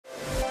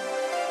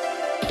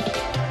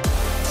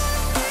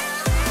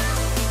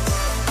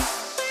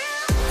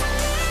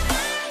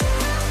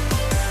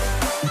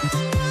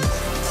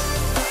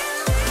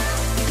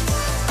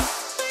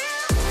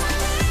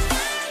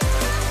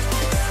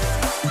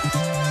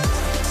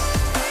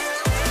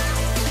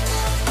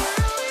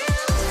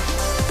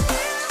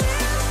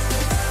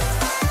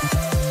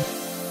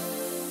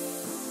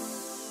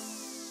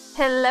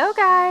Hello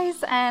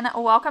guys, and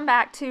welcome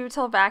back to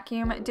Till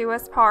Vacuum Do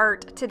Us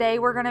Part. Today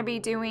we're going to be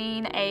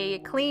doing a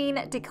clean,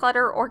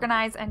 declutter,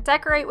 organize, and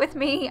decorate with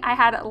me. I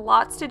had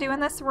lots to do in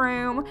this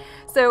room,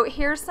 so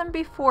here's some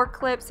before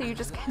clips so you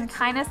just can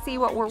kind of see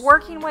what we're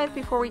working with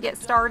before we get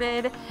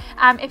started.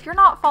 If you're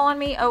not following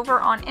me over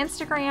on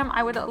Instagram,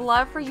 I would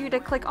love for you to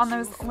click on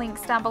those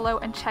links down below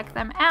and check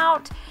them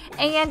out.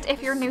 And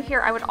if you're new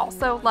here, I would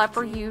also love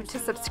for you to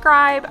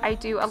subscribe. I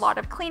do a lot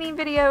of cleaning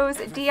videos,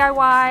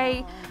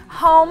 DIY,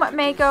 home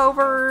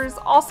makeovers,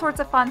 all sorts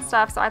of fun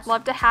stuff, so I'd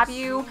love to have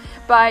you.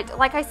 But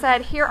like I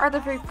said, here are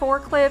the before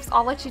clips.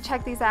 I'll let you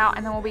check these out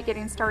and then we'll be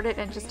getting started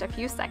in just a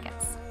few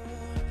seconds.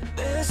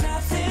 There's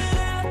nothing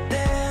out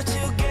there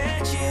to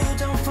get you,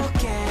 don't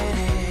forget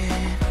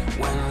it.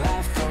 When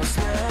life throws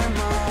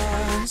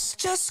lemons,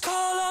 just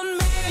call on me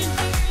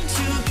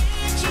to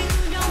get you,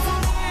 don't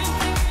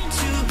forget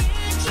to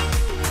get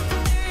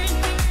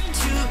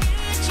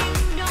you,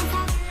 don't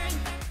forget.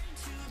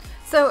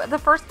 So the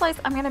first place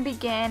I'm going to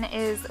begin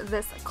is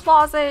this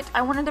closet.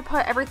 I wanted to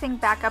put everything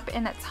back up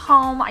in its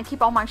home. I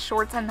keep all my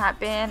shorts in that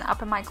bin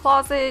up in my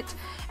closet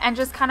and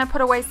just kind of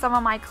put away some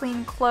of my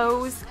clean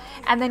clothes.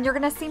 And then you're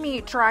going to see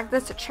me drag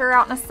this chair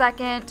out in a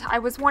second. I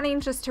was wanting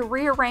just to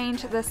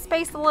rearrange the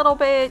space a little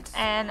bit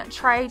and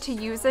try to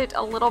use it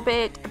a little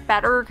bit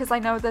better because I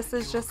know this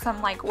is just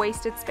some like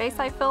wasted space,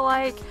 I feel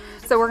like.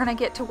 So we're going to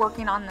get to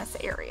working on this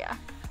area.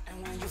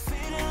 And when you're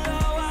feeling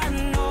low, I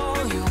know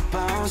you'll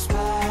bounce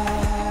back.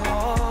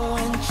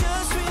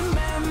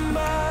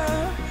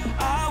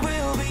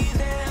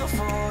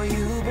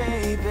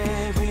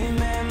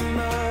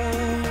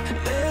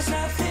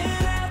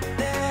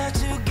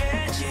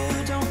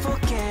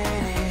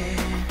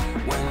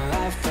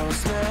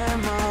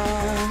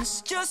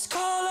 Just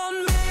call on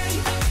me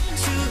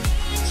to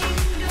get you,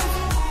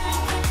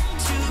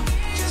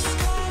 just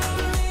call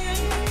on me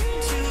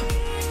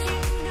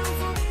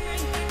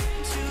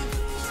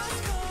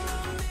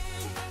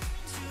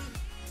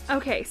to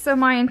Okay, so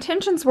my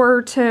intentions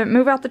were to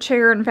move out the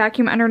chair and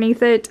vacuum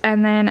underneath it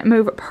and then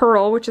move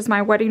Pearl, which is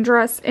my wedding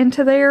dress,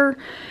 into there.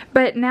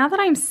 But now that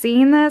I'm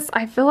seeing this,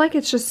 I feel like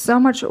it's just so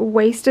much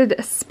wasted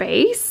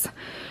space.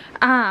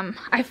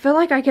 I feel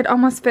like I could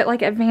almost fit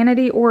like a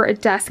vanity or a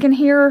desk in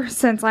here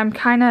since I'm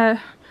kind of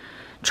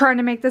trying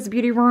to make this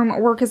beauty room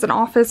work as an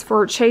office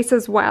for Chase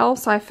as well.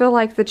 So I feel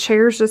like the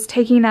chair's just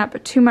taking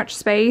up too much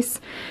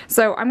space.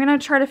 So I'm going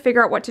to try to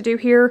figure out what to do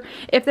here.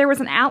 If there was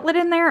an outlet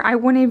in there, I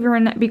wouldn't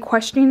even be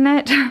questioning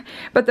it.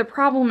 But the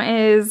problem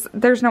is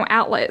there's no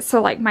outlet.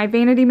 So like my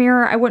vanity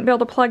mirror, I wouldn't be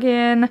able to plug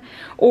in,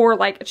 or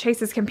like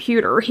Chase's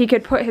computer. He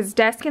could put his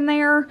desk in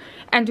there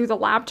and do the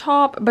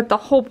laptop. But the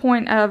whole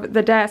point of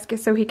the desk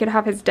is so he could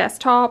have his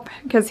desktop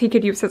because he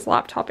could use his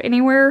laptop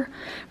anywhere.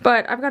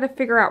 But I've got to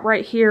figure out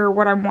right here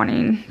what I'm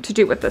wanting to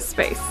do with this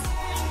space.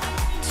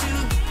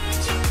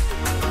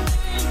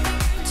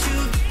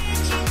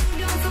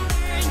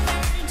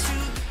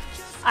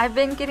 I've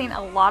been getting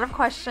a lot of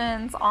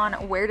questions on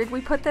where did we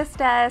put this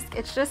desk.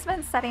 It's just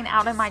been sitting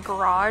out in my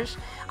garage.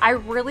 I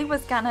really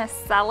was gonna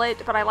sell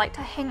it, but I like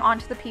to hang on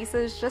to the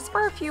pieces just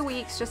for a few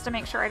weeks just to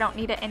make sure I don't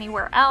need it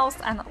anywhere else,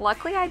 and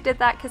luckily I did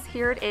that because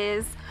here it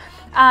is.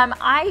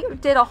 I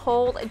did a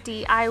whole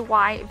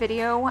DIY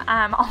video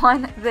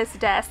on this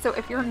desk, so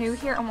if you're new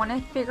here and want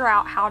to figure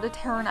out how to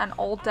turn an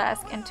old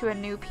desk into a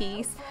new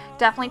piece,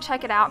 definitely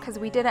check it out because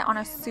we did it on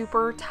a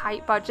super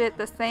tight budget.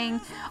 This thing,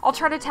 I'll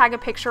try to tag a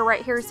picture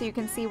right here so you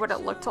can see what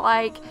it looked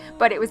like,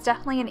 but it was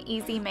definitely an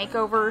easy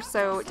makeover,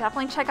 so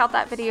definitely check out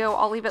that video.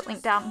 I'll leave it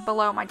linked down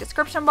below in my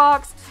description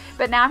box.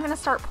 But now I'm going to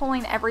start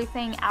pulling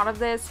everything out of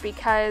this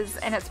because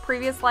in its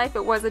previous life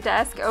it was a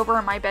desk over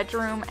in my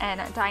bedroom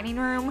and dining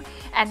room,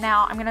 and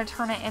now I'm going to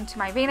turn it into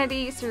my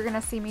vanity, so you're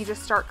going to see me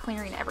just start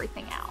clearing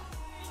everything out.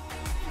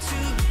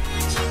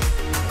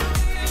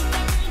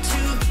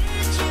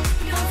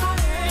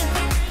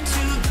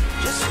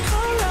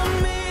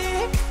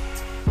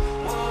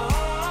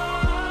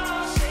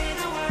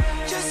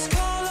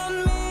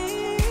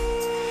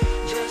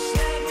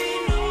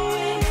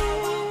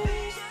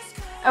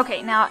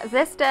 Okay, now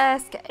this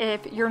desk,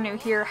 if you're new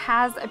here,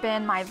 has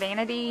been my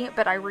vanity,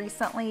 but I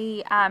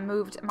recently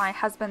moved my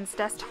husband's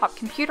desktop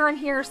computer in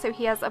here, so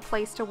he has a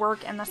place to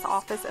work in this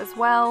office as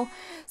well.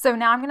 So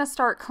now I'm going to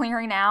start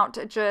clearing out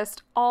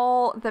just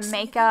all the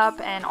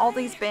makeup and all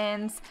these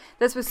bins.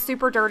 This was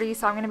super dirty,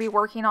 so I'm going to be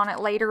working on it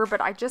later,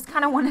 but I just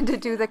kind of wanted to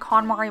do the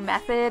KonMari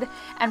method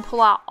and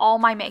pull out all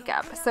my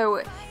makeup.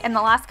 So in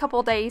the last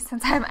couple of days,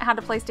 since I haven't had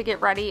a place to get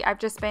ready, I've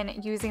just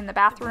been using the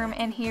bathroom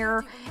in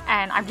here,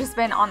 and I've just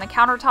been on the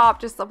countertop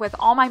just with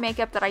all my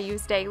makeup that I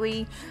use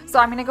daily. So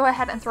I'm going to go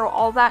ahead and throw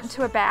all that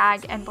into a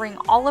bag and bring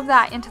all of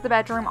that into the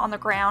bedroom on the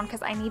ground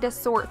because I need to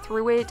sort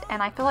through it,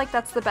 and I feel like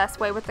that's the best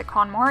way with the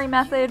KonMari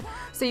method,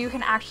 so you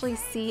can actually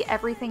see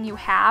everything you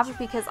have,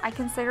 because I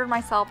considered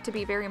myself to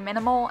be very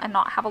minimal and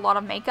not have a lot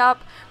of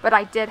makeup, but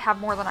I did have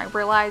more than I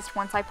realized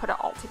once I put it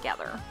all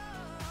together.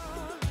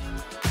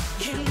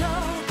 You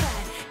know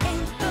that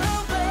ain't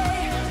the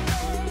way.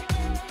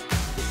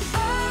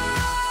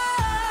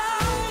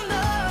 Oh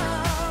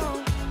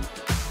no,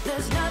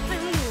 there's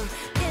nothing new.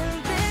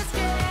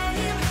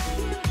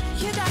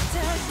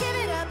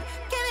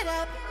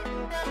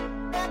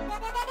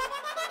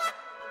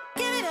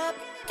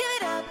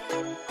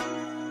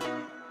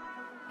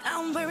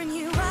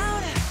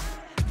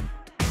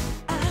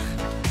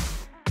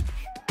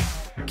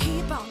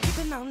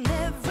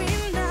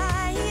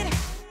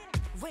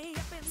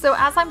 So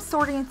as I'm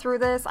sorting through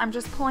this, I'm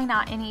just pulling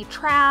out any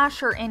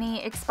trash or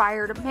any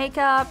expired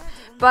makeup.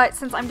 But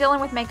since I'm dealing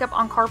with makeup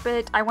on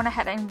carpet, I went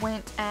ahead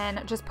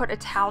and just put a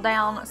towel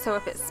down. So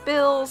if it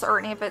spills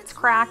or if it's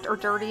cracked or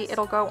dirty,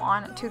 it'll go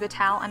on to the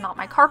towel and not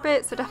my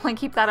carpet. So definitely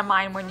keep that in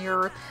mind when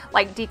you're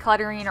like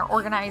decluttering or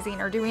organizing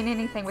or doing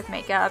anything with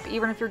makeup.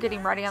 Even if you're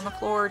getting ready on the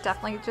floor,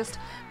 definitely just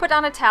put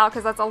down a towel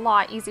because that's a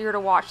lot easier to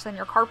wash than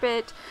your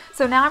carpet.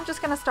 So now I'm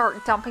just going to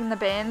start dumping the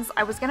bins.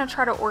 I was going to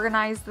try to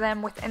organize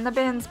them within the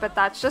bins, but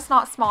that's just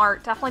not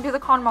smart. Definitely do the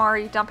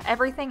KonMari, dump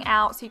everything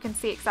out so you can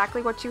see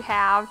exactly what you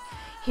have.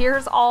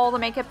 Here's all the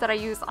makeup that I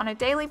use on a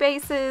daily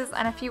basis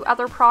and a few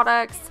other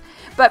products.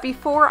 But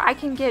before I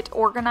can get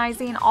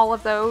organizing all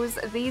of those,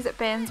 these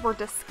bins were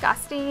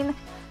disgusting.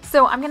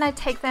 So I'm going to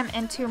take them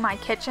into my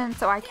kitchen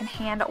so I can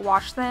hand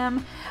wash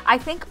them. I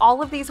think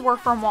all of these were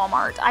from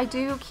Walmart. I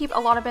do keep a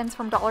lot of bins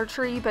from Dollar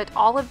Tree, but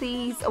all of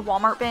these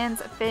Walmart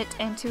bins fit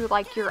into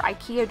like your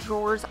IKEA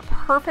drawers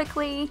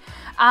perfectly.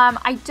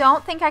 I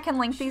don't think I can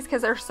link these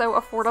because they're so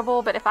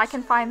affordable, but if I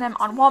can find them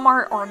on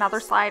Walmart or another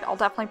site, I'll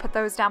definitely put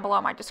those down below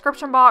in my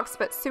description box,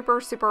 but super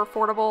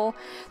affordable.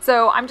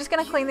 So I'm just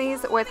going to clean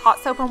these with hot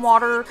soap and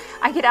water.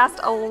 I get asked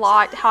a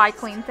lot how I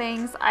clean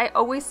things. I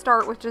always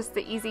start with just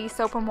the easy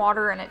soap and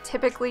water, and it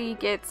typically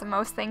gets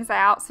most things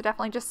out, so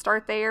definitely just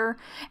start there.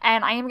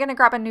 And I am going to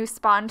grab a new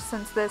sponge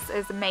since this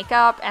is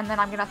makeup, and then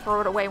I'm going to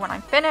throw it away when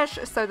I'm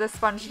finished so this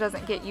sponge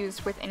doesn't get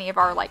used with any of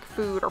our like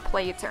food or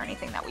plates or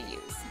anything that we use.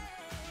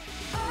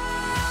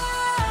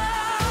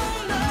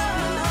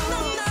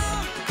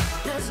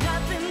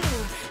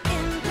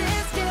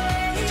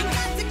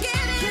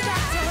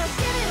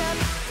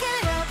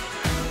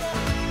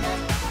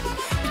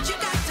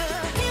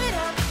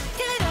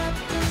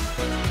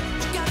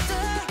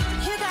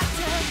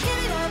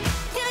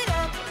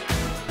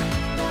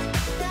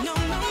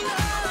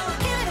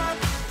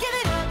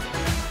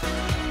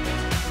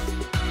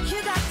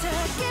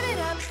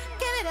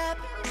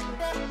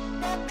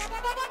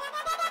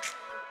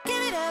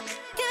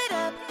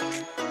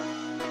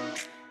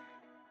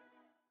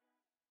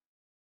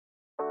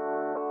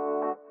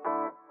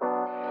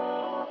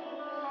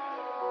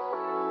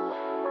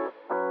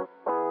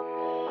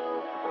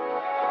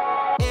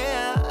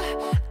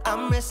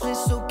 I'm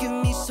restless, so give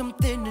me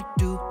something to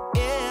do.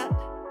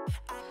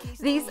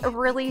 These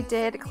really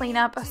did clean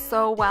up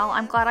so well.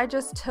 I'm glad I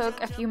just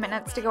took a few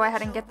minutes to go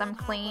ahead and get them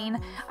clean.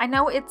 I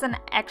know it's an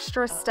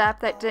extra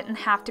step that didn't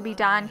have to be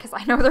done because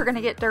I know they're going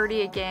to get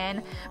dirty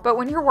again. But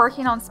when you're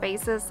working on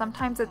spaces,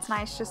 sometimes it's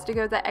nice just to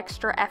go the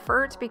extra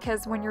effort,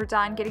 because when you're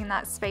done getting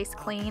that space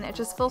clean, it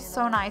just feels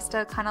so nice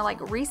to kind of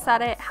like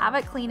reset it, have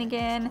it clean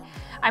again.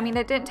 I mean,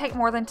 it didn't take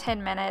more than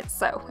 10 minutes.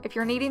 So if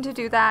you're needing to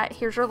do that,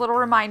 here's your little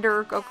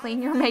reminder. Go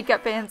clean your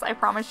makeup bins. I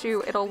promise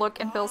you it'll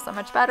look and feel so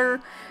much better.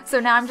 So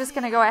now I'm just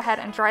going to go ahead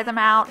and dry them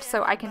out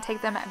so I can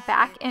take them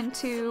back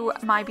into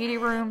my beauty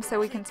room so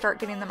we can start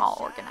getting them all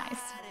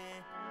organized.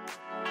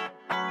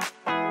 I'm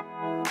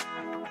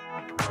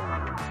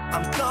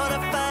gonna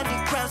find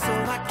a crown so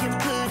I can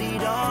put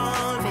it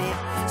on me.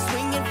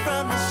 Swinging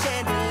from the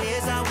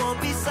chandeliers, I won't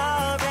be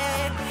sorry.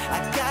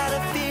 I got a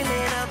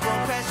feeling I'm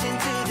gonna crash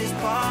into this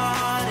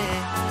party.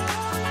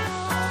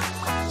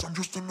 I'm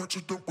just an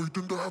accident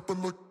waiting to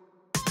happen like.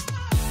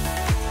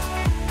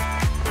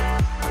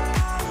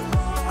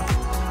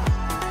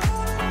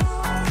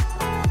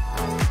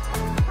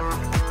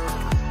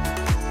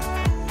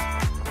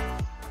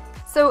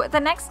 So the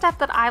next step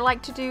that I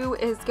like to do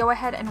is go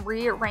ahead and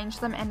rearrange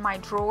them in my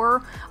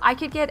drawer. I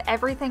could get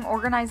everything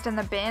organized in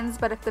the bins,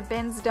 but if the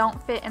bins don't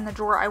fit in the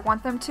drawer I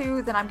want them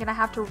to, then I'm gonna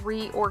have to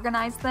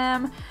reorganize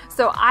them.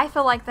 So I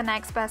feel like the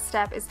next best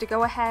step is to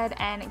go ahead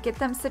and get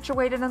them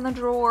situated in the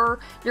drawer.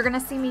 You're gonna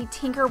see me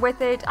tinker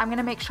with it. I'm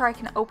gonna make sure I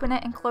can open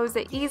it and close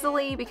it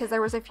easily, because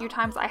there was a few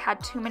times I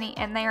had too many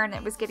in there and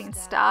it was getting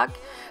stuck.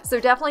 So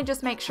definitely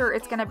just make sure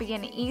it's gonna be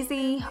an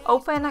easy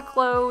open,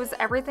 close,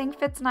 everything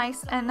fits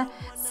nice and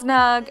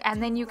snug,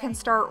 and then you can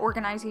start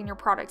organizing your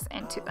products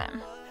into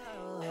them.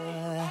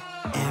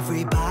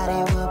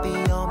 Everybody will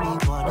be on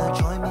me, wanna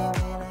join me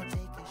when I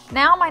take a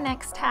Now my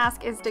next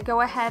task is to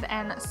go ahead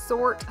and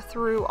sort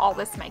through all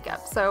this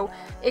makeup. So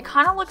it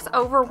kind of looks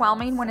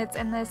overwhelming when it's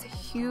in this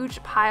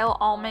huge pile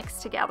all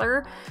mixed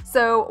together.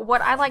 So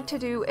what I like to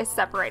do is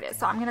separate it.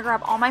 So I'm going to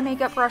grab all my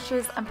makeup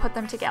brushes and put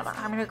them together.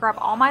 I'm going to grab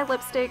all my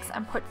lipsticks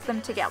and put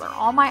them together,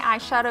 all my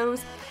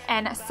eyeshadows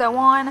and so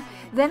on.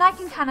 Then I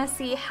can kind of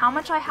see how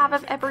much I have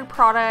of every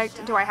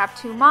product. Do I have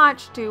too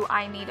much? Do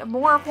I need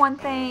more of one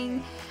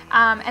thing?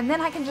 And then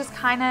I can just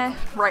kind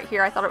of, right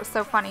here, I thought it was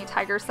so funny,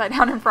 Tiger sat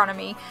down in front of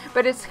me,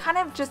 but it's kind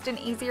of just an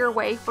easier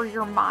way for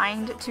your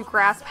mind to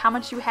grasp how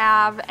much you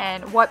have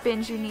and what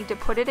bins you need to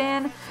put it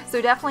in.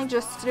 So definitely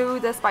just do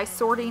this by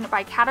sorting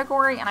by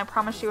category, and I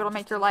promise you it'll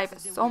make your life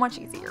so much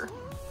easier.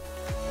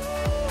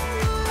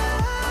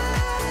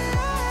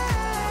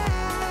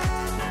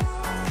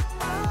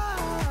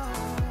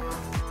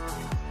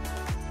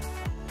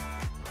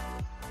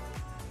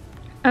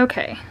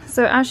 Okay,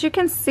 so as you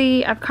can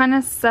see, I've kind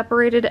of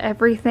separated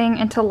everything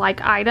into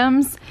like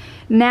items.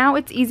 now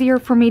it's easier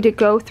for me to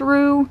go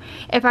through.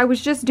 If I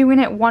was just doing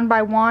it one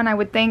by one, I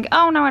would think,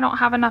 oh no, I don't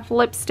have enough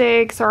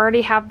lipsticks, or I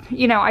already have,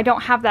 you know, I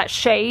don't have that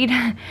shade.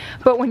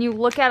 But when you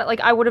look at it,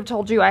 like I would have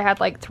told you I had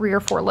like 3 or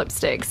 4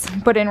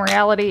 lipsticks, but in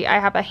reality I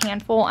have a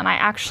handful, and I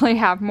actually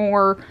have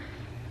more.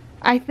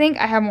 I think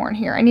I have more in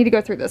here. I need to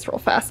go through this real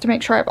fast to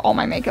make sure I have all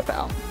my makeup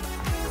out.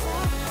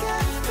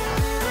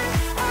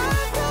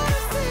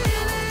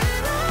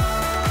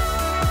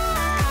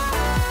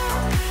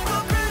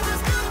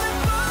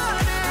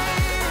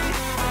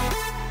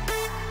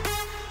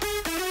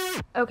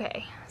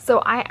 Okay, so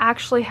I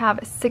actually have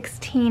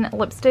 16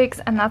 lipsticks,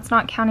 and that's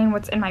not counting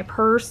what's in my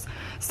purse.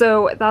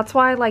 So that's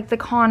why like the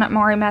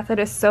KonMari method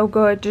is so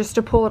good, just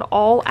to pull it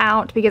all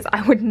out, because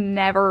I would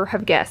never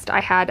have guessed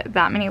I had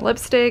that many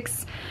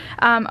lipsticks.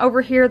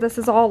 Over here, this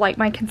is all like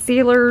my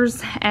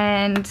concealers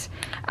and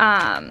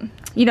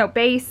you know,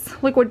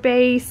 base, liquid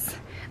base.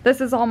 This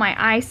is all my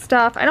eye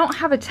stuff. I don't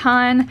have a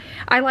ton.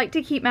 I like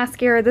to keep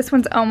mascara. This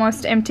one's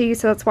almost empty,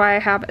 so that's why I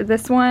have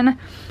this one.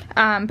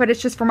 But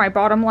it's just for my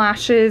bottom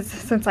lashes,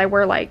 since I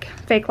wear like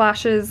fake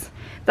lashes.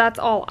 That's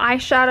all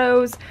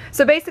eyeshadows.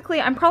 So basically,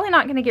 I'm probably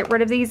not going to get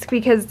rid of these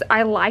because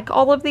I like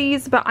all of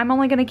these, but I'm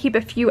only going to keep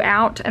a few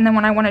out. And then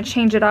when I want to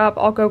change it up,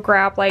 I'll go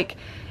grab like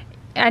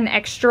an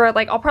extra,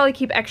 like I'll probably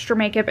keep extra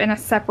makeup in a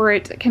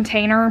separate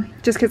container,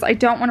 just because I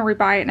don't want to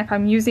rebuy it. And if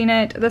I'm using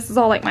it, this is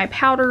all like my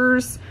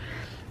powders.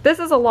 This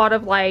is a lot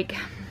of like,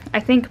 I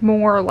think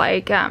more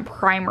like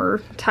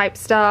primer type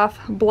stuff,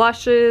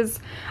 blushes.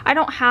 I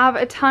don't have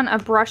a ton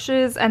of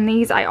brushes, and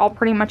these I all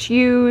pretty much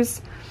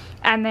use.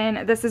 And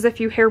then this is a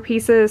few hair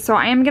pieces, so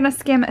I am going to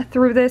skim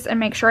through this and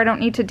make sure I don't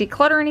need to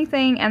declutter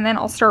anything, and then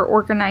I'll start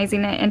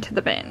organizing it into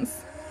the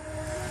bins.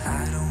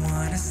 I don't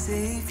wanna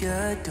save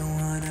ya, don't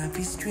wanna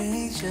be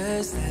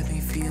strangers. Let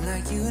me feel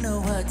like you know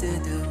what to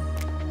do.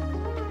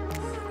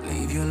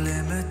 Leave your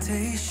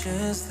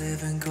limitations,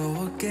 live and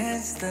go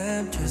against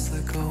them. Just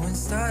let go and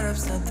start up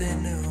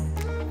something new.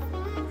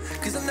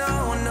 Cause I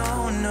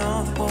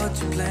know that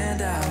what you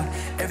planned out,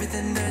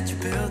 everything that you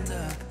built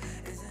up.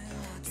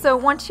 So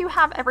once you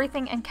have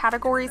everything in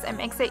categories, it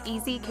makes it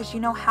easy because you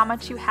know how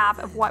much you have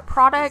of what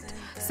product.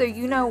 So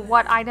you know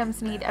what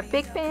items need a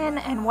big bin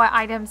and what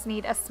items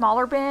need a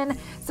smaller bin.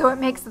 So it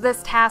makes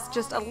this task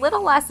just a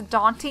little less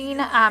daunting.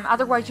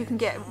 Otherwise you can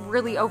get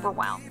really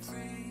overwhelmed.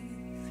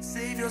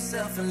 Save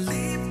yourself and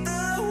leave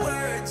the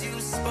words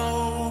you've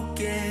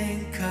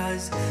spoken,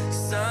 cause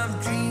some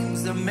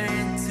dreams are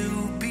meant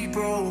to be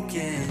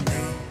broken.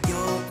 Lay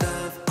your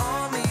love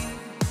on me,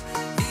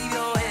 leave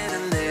your head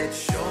and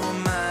let your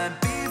mind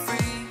be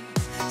free.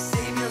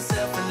 Save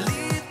yourself and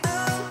leave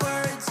the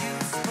words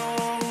you've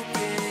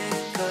spoken,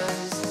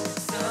 cause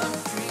some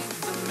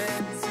dreams are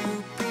meant to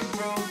be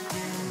broken.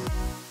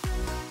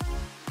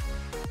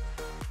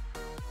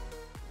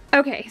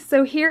 Okay,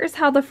 so here's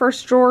how the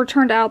first drawer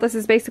turned out. This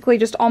is basically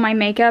just all my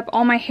makeup.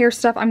 All my hair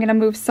stuff I'm going to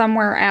move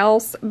somewhere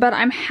else, but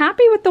I'm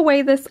happy with the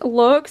way this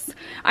looks.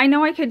 I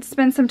know I could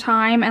spend some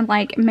time and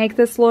like make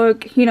this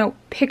look, you know,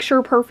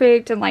 picture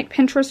perfect and like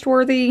Pinterest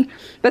worthy,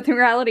 but the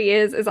reality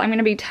is I'm going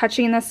to be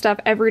touching this stuff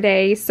every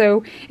day.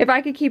 So if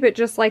I could keep it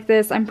just like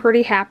this, I'm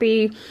pretty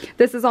happy.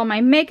 This is all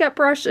my makeup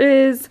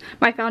brushes,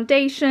 my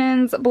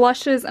foundations,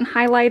 blushes, and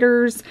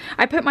highlighters.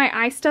 I put my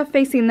eye stuff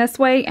facing this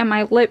way and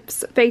my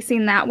lips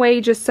facing that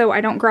way, just so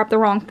I don't grab the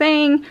wrong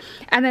thing.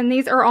 And then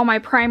these are all my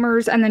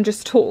primers and then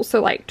just tools,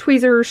 so like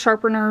tweezers,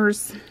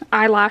 sharpeners,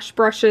 eyelash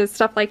brushes,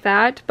 stuff like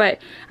that. But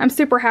I'm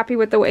super happy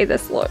with the way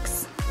this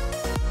looks.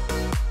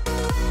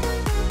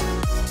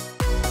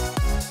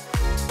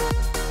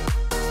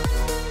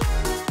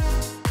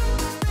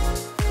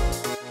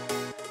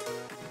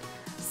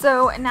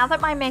 So now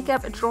that my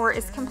makeup drawer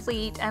is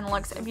complete and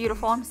looks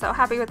beautiful, I'm so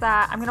happy with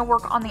that. I'm going to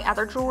work on the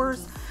other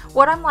drawers.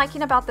 What I'm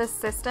liking about this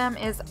system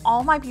is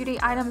all my beauty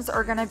items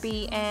are going to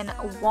be in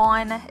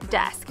one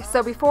desk.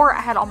 So before I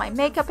had all my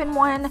makeup in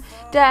one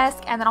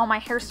desk, and then all my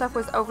hair stuff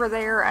was over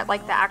there at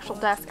like the actual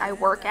desk I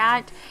work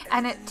at,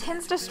 and it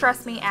tends to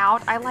stress me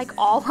out. I like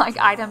all like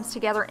items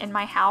together in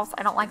my house.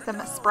 I don't like them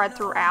spread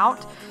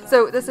throughout.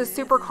 So this is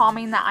super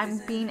calming that I'm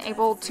being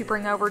able to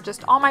bring over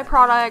just all my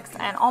products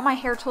and all my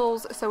hair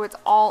tools, so it's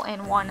all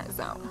in one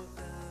zone.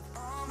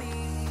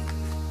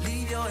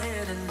 Leave your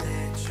head and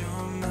let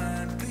your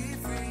mind be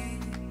free.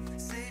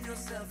 Save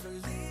yourself and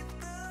leave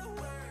the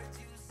words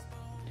you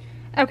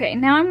spoke. Okay,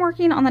 now I'm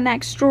working on the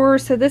next drawer.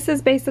 So this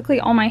is basically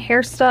all my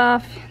hair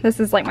stuff. This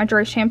is like my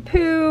dry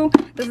shampoo.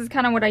 This is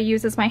kind of what I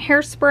use as my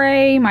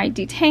hairspray, my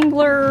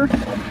detangler.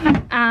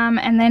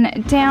 And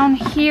then down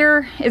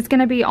here is going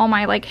to be all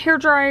my like hair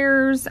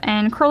dryers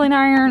and curling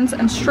irons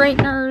and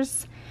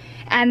straighteners.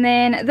 And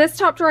then this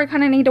top drawer I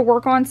kind of need to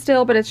work on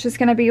still, but it's just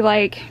going to be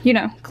like, you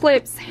know,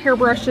 clips,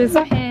 hairbrushes,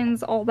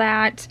 pins, all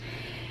that.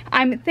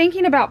 I'm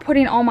thinking about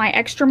putting all my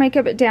extra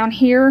makeup down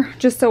here,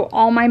 just so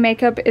all my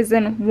makeup is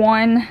in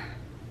one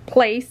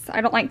place.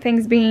 I don't like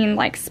things being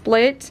like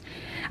split.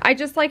 I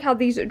just like how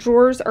these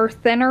drawers are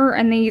thinner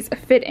and these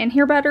fit in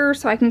here better,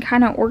 so I can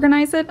kind of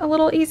organize it a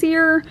little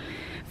easier.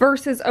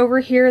 Versus over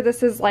here,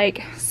 this is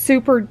like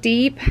super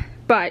deep,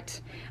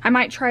 but I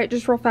might try it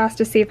just real fast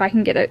to see if I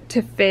can get it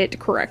to fit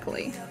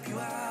correctly.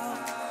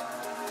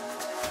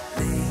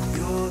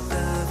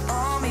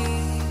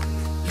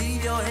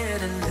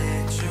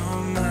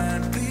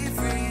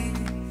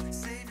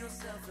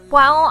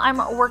 While I'm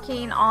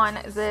working on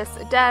this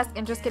desk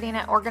and just getting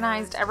it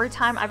organized, every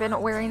time I've been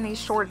wearing these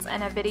shorts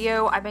in a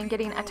video, I've been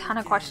getting a ton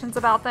of questions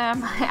about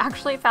them. I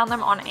actually found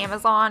them on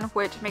Amazon,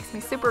 which makes me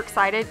super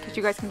excited because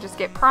you guys can just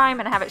get Prime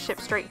and have it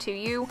shipped straight to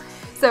you.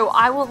 So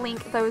I will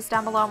link those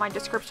down below in my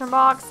description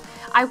box.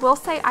 I will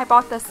say I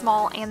bought the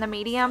small and the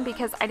medium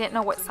because I didn't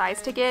know what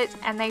size to get,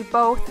 and they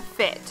both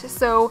fit.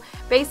 So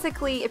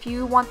basically, if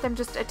you want them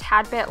just a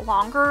tad bit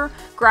longer,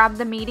 grab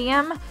the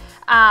medium.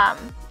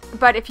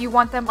 But if you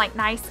want them like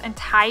nice and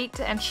tight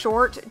and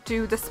short,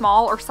 do the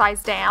small or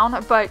size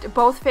down. But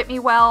both fit me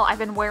well. I've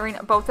been wearing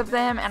both of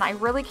them and I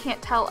really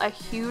can't tell a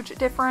huge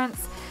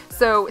difference.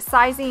 So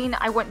sizing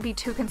I wouldn't be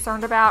too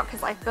concerned about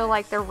because I feel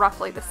like they're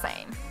roughly the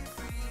same.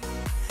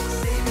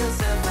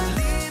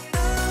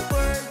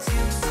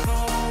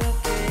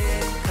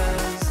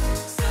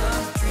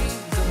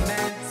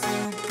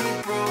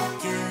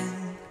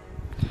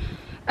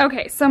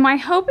 Okay, so my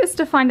hope is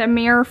to find a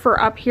mirror for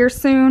up here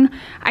soon.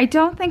 I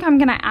don't think I'm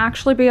gonna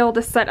actually be able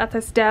to sit at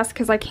this desk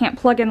because I can't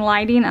plug in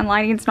lighting and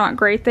lighting's not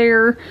great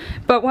there.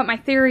 But what my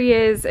theory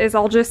is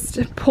I'll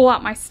just pull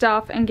out my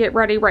stuff and get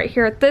ready right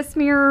here at this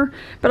mirror.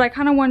 But I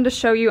kind of wanted to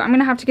show you, I'm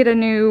gonna have to get a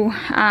new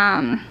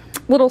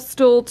little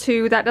stool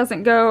too. That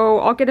doesn't go.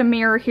 I'll get a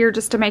mirror here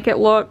just to make it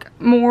look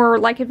more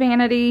like a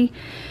vanity.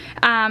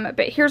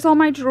 But here's all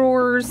my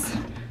drawers.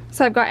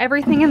 So I've got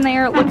everything in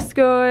there. It looks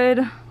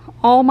good.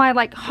 All my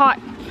like hot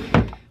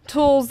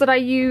tools that I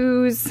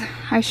use.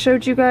 I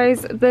showed you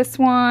guys this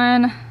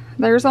one.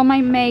 There's all my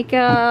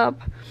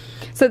makeup.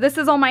 So this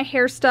is all my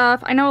hair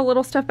stuff. I know a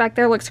little stuff back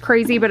there looks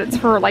crazy, but it's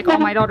for like all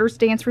my daughter's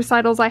dance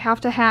recitals I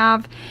have to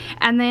have.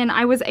 And then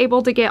I was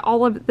able to get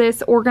all of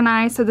this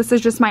organized. So this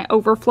is just my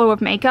overflow of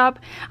makeup.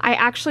 I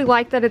actually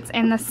like that it's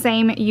in the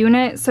same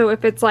unit. So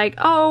if it's like,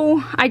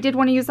 oh, I did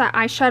want to use that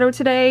eyeshadow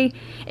today,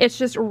 it's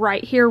just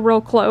right here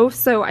real close.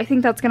 So I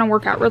think that's going to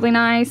work out really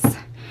nice.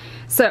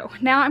 So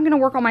now I'm going to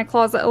work on my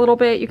closet a little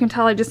bit. You can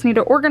tell I just need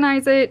to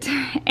organize it,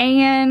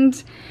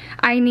 and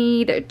I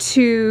need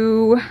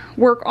to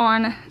work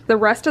on the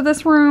rest of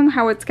this room,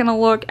 how it's going to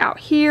look out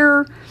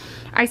here.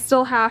 I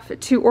still have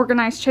to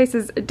organize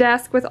Chase's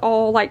desk with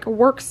all like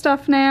work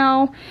stuff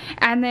now.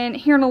 And then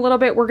here in a little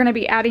bit, we're going to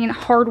be adding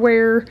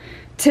hardware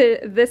to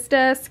this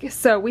desk.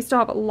 So we still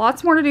have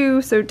lots more to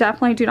do. So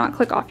definitely do not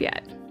click off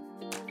yet.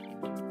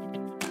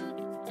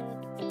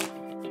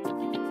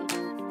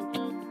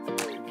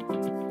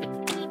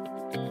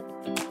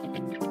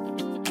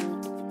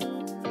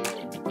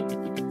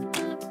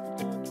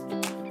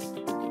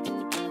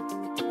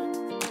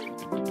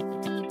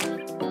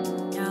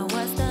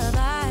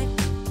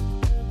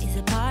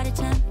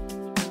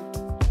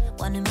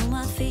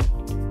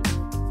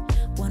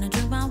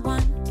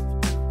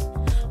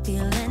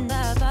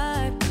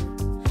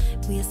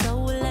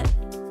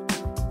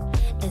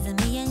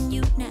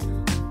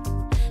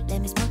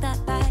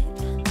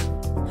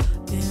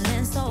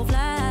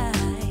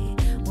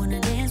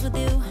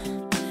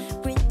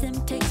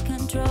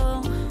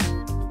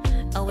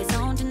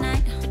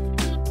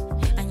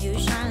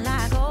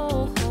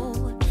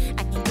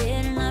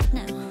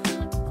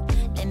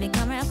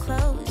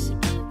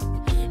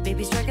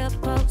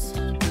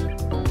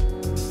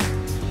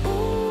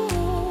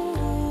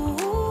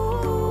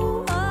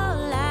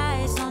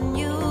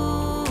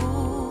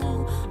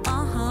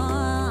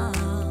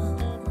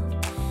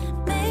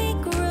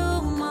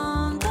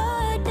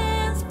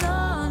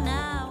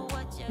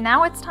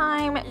 Now it's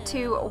time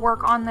to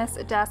work on this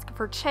desk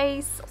for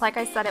Chase. Like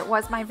I said, it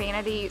was my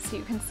vanity, so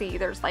you can see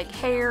there's like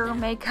hair,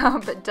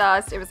 makeup,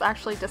 dust. It was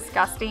actually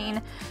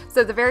disgusting.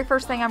 So the very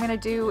first thing I'm going to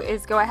do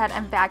is go ahead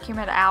and vacuum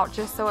it out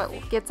just so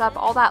it gets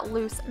up all that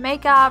loose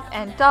makeup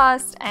and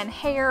dust and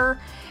hair.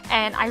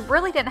 And I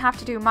really didn't have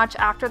to do much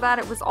after that.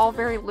 It was all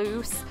very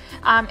loose.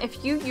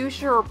 If you use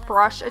your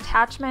brush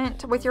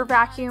attachment with your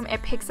vacuum,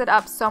 it picks it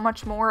up so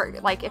much more.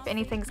 Like if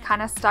anything's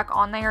kind of stuck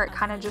on there, it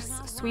kind of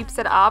just sweeps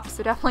it up.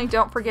 So definitely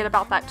don't forget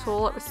about that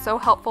tool. It was so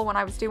helpful when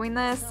I was doing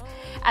this.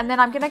 And then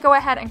I'm going to go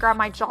ahead and grab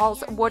my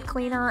Jaws wood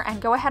cleaner and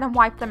go ahead and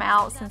wipe them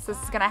out, since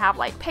this is going to have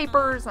like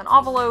papers and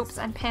envelopes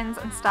and pins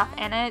and stuff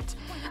in it.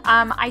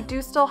 I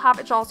do still have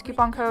a Jaws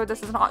coupon code.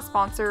 This is not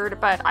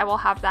sponsored, but I will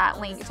have that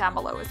link down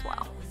below as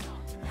well.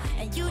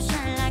 And you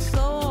shine like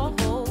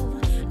gold.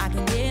 I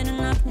can get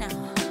enough now.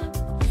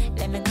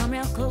 Let me come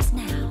real close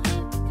now.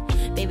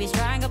 Baby,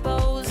 strike a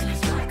pose.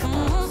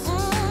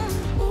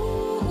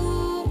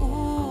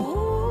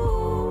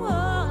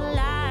 All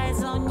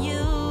eyes on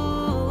you.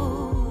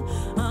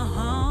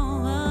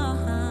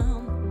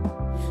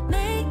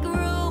 Make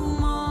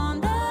room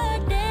on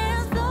the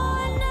dance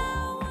floor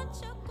now.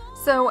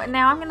 So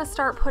now I'm going to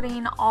start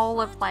putting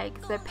all of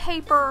like the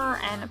paper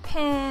and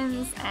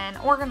pens and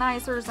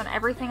organizers and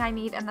everything I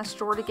need in this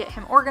drawer to get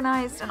him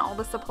organized and all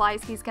the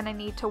supplies he's going to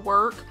need to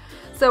work.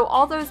 So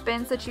all those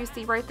bins that you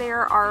see right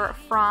there are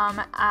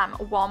from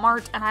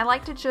Walmart, and I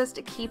like to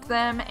just keep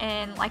them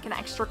in like an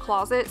extra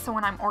closet, so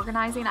when I'm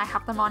organizing I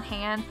have them on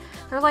hand.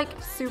 They're like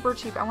super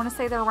cheap. I want to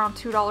say they're around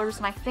 $2,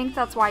 and I think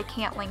that's why I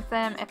can't link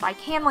them. If I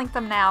can link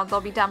them now,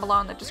 they'll be down below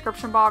in the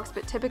description box,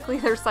 but typically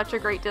they're such a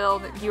great deal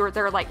that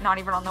they're like not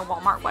even on the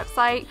Walmart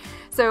website.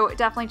 So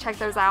definitely check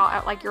those out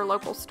at like your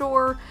local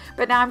store.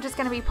 But now I'm just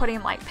going to be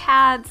putting like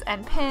pads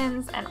and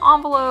pins and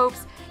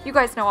envelopes. You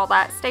guys know all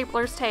that.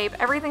 Staplers, tape,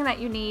 everything that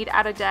you need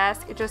at a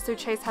desk, just so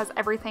Chase has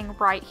everything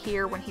right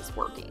here when he's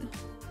working.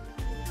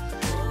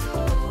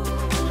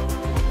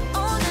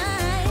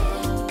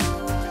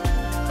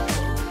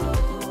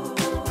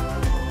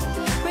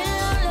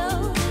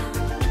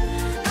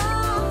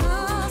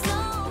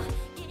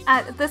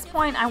 At this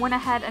point, I went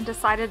ahead and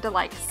decided to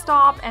like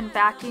stop and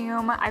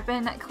vacuum. I've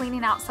been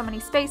cleaning out so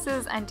many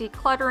spaces and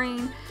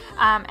decluttering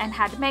and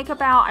had makeup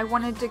out. I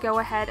wanted to go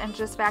ahead and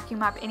just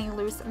vacuum up any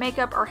loose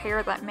makeup or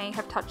hair that may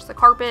have touched the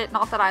carpet.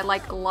 Not that I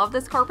like love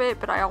this carpet,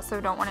 but I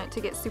also don't want it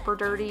to get super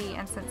dirty,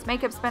 and since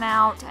makeup's been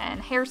out and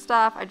hair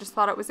stuff, I just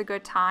thought it was a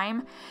good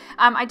time.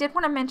 I did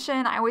want to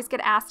mention, I always get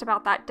asked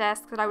about that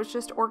desk that I was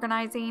just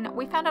organizing.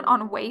 We found it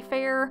on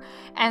Wayfair,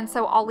 and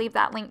so I'll leave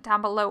that link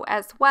down below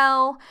as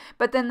well.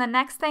 But then the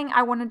next thing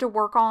I wanted to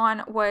work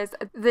on was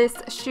this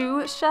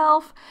shoe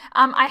shelf.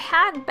 I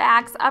had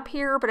bags up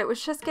here, but it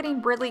was just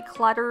getting really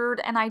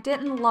cluttered, and I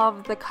didn't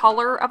love the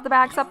color of the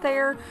bags up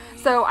there,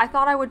 so I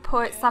thought I would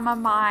put some of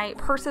my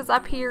purses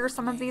up here.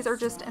 Some of these are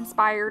just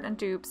inspired and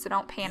dupes, so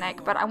don't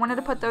panic, but I wanted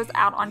to put those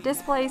out on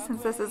display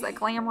since this is a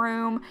glam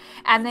room.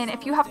 And then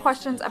if you have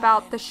questions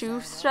about the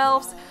shoe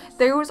shelves,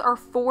 those are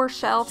 4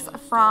 shelves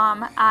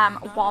from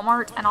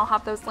Walmart, and I'll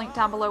have those linked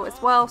down below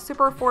as well.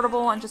 Super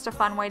affordable and just a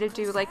fun way to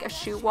do like a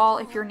shoe wall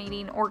if you're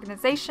needing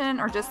organization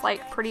or just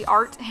like pretty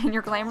art in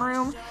your glam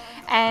room.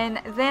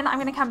 And then I'm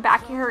going to come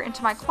back here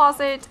into my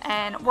closet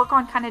and work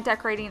on kind of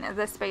decorating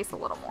this space a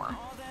little more.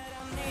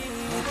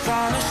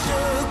 Trying to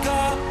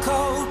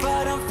sugarcoat,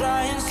 but I'm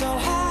flying so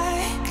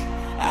high,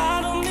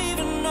 I don't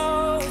even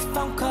know if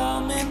I'm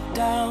coming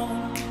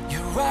down. You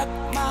rock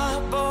my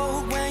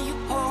boat when you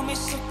hold me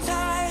so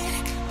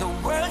tight. The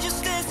world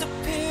just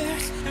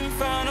disappears in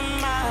front of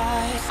my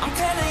eyes. I'm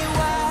telling you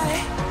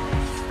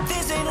why,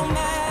 this ain't no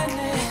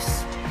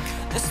madness.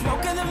 The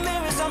smoke in the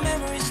mirrors are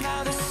memories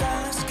now. The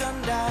sun's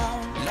gone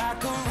down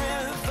like a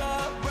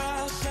river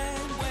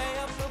rushing way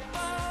up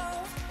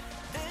above.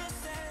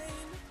 This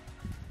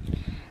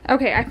ain't...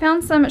 Okay, I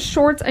found some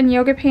shorts and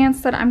yoga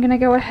pants that I'm going to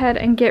go ahead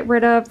and get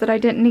rid of that I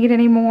didn't need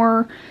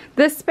anymore.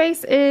 This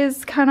space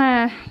is kind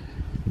of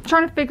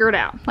trying to figure it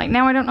out. Like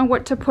now I don't know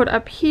what to put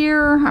up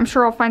here. I'm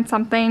sure I'll find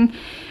something.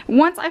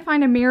 Once I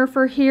find a mirror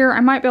for here, I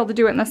might be able to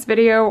do it in this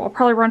video. I'll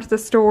probably run to the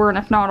store, and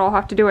if not, I'll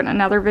have to do it in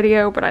another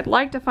video, but I'd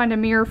like to find a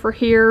mirror for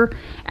here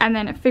and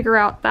then figure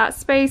out that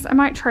space. I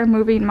might try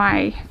moving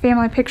my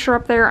family picture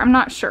up there. I'm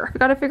not sure. I've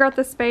got to figure out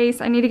the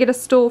space. I need to get a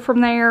stool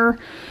from there.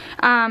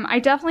 I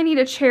definitely need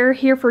a chair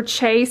here for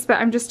Chase, but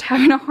I'm just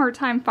having a hard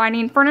time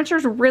finding.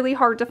 Furniture's really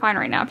hard to find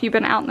right now. If you've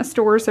been out in the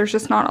stores, there's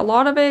just not a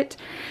lot of it.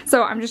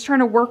 So I'm just trying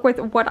to work with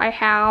what I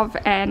have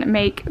and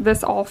make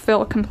this all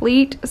feel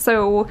complete,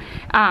 so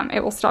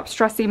it will stop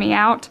stressing me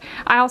out.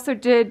 I also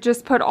did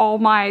just put all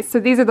my, so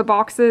these are the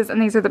boxes and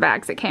these are the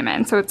bags that came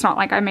in, so it's not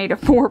like I made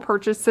 4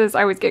 purchases.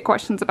 I always get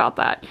questions about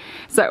that.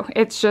 So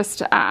it's just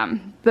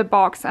the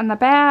box and the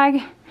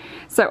bag.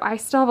 So I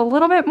still have a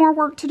little bit more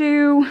work to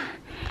do.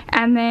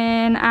 And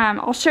then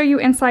I'll show you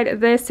inside of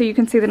this so you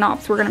can see the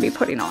knobs we're going to be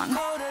putting on.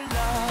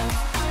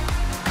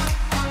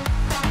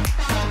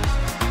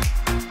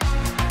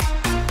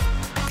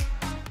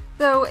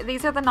 So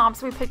these are the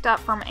knobs we picked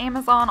up from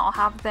Amazon. I'll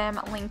have them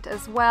linked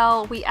as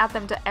well. We add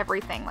them to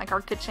everything, like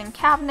our kitchen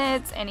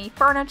cabinets, any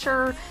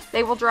furniture.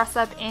 They will dress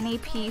up any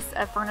piece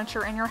of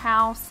furniture in your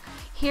house.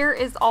 Here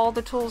is all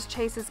the tools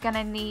Chase is going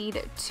to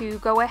need to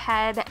go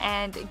ahead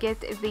and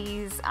get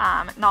these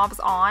knobs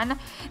on.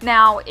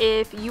 Now,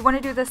 if you want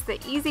to do this the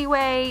easy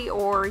way,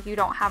 or you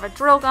don't have a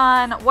drill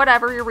gun,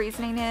 whatever your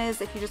reasoning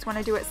is, if you just want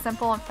to do it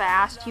simple and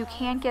fast, you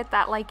can get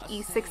that like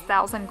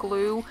E6000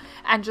 glue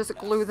and just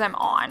glue them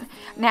on.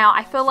 Now,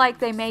 I feel like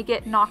they may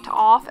get knocked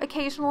off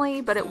occasionally,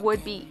 but it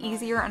would be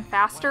easier and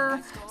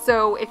faster.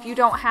 So if you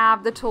don't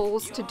have the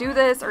tools to do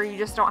this, or you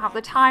just don't have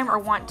the time or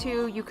want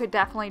to, you could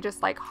definitely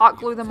just like hot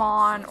glue them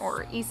on,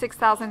 or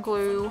E6000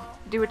 glue.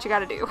 Do what you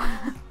gotta do.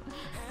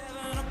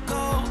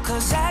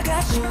 Cause I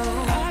got you,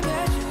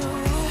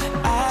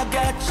 I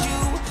got you.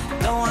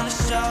 Don't wanna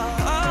show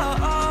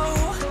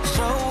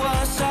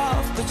us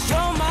off, but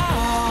you're my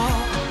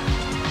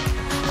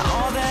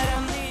all that I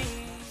need.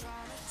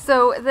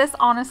 So this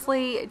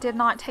honestly did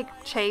not take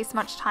Chase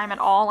much time at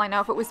all. I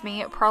know if it was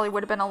me, it probably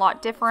would have been a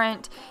lot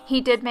different. He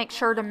did make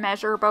sure to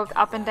measure both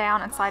up and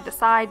down and side to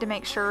side to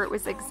make sure it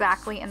was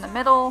exactly in the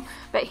middle.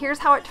 But here's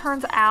how it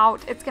turns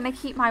out. It's going to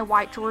keep my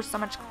white drawers so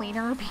much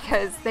cleaner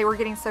because they were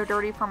getting so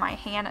dirty from my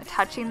hand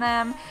touching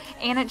them.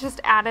 And it just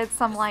added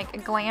some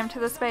like glam to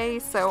the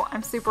space. So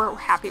I'm super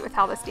happy with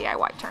how this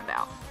DIY turned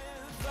out.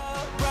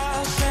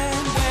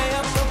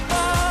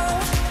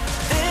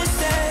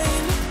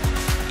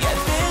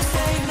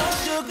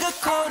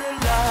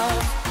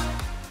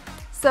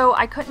 So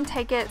I couldn't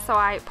take it, so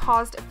I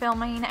paused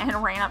filming and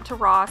ran up to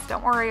Ross.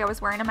 Don't worry, I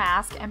was wearing a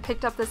mask, and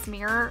picked up this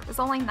mirror. It was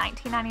only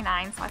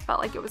 $19.99, so I felt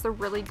like it was a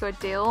really good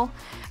deal.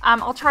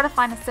 I'll try to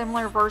find a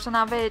similar version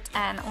of it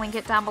and link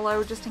it down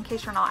below just in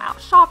case you're not out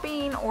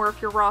shopping or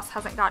if your Ross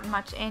hasn't gotten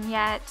much in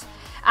yet.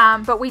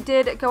 But we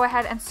did go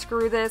ahead and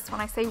screw this. When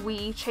I say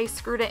we, Chase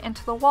screwed it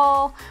into the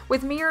wall.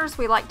 With mirrors,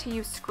 we like to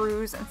use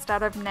screws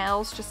instead of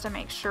nails just to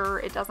make sure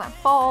it doesn't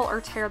fall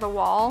or tear the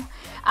wall.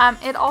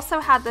 It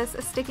also had this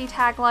sticky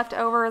tag left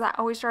over that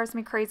always drives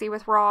me crazy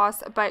with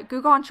Ross, but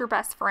Goo Gane's your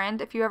best friend.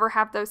 If you ever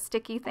have those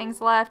sticky things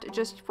left,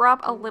 just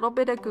rub a little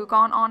bit of Goo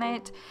Gane on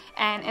it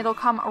and it'll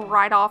come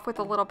right off with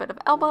a little bit of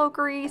elbow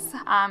grease.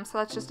 So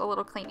that's just a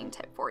little cleaning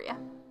tip for you.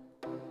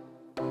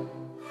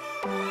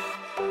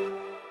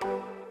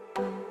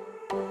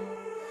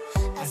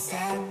 I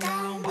sat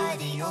down by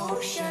the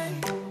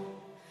ocean.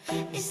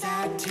 It's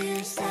that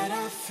tears that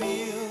I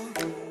feel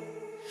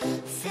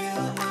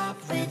up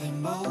with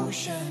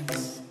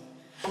emotions.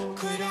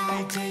 Could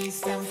I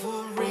taste them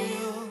for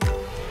real?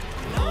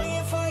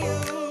 Longing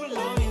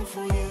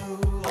for you,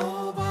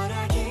 oh, but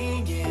I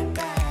can't get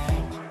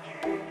back.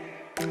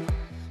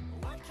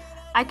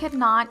 I could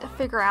not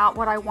figure out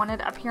what I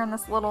wanted up here in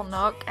this little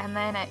nook, and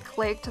then it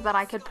clicked that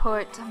I could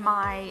put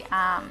my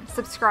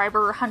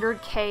subscriber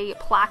 100K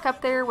plaque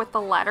up there with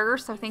the letter.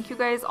 So thank you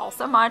guys all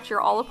so much.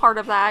 You're all a part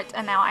of that.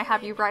 And now I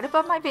have you right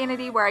above my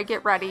vanity where I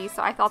get ready.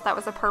 So I thought that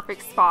was a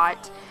perfect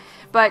spot.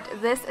 But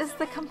this is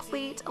the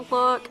complete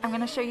look. I'm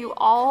going to show you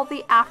all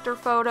the after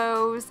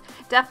photos.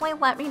 Definitely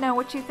let me know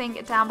what you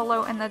think down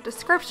below in the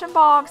description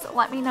box.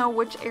 Let me know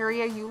which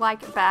area you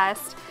like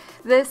best.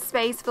 This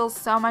space feels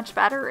so much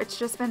better. It's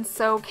just been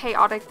so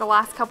chaotic the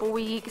last couple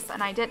weeks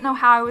and I didn't know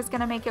how I was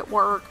going to make it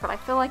work, but I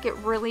feel like it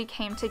really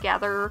came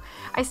together.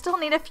 I still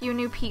need a few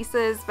new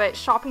pieces, but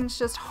shopping's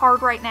just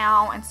hard right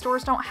now and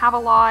stores don't have a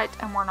lot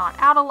and we're not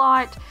out a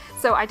lot.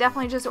 So I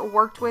definitely just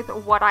worked with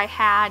what I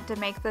had to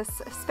make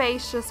this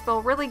space just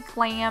feel really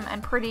glam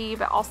and pretty,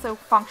 but also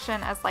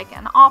function as like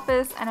an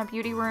office and a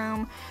beauty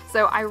room.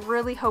 So I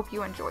really hope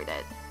you enjoyed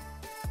it.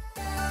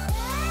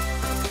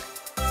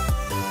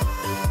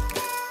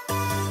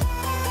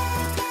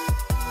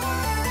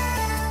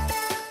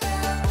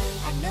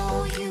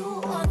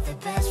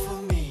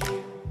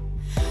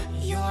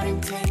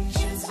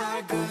 Intentions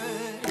are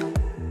good.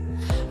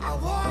 I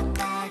walk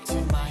back to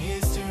my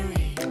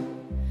history,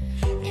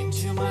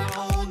 into my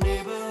old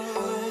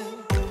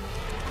neighborhood.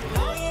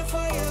 Longing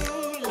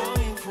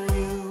for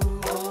you,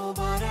 oh,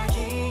 but I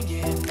can't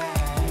get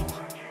back.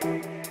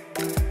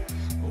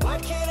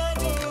 What can I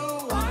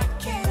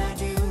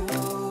do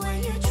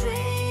when your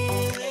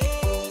train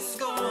is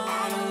gone?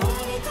 I don't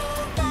wanna go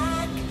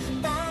back.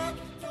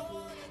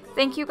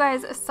 Thank you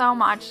guys so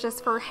much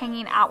just for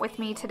hanging out with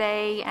me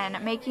today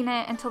and making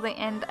it until the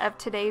end of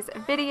today's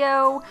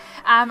video.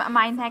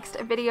 My next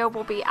video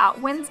will be out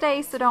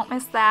Wednesday, so don't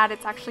miss that.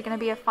 It's actually going to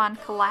be a fun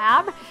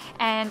collab,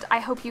 and I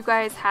hope you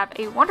guys have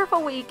a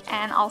wonderful week,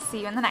 and I'll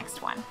see you in the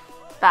next one.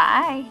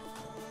 Bye!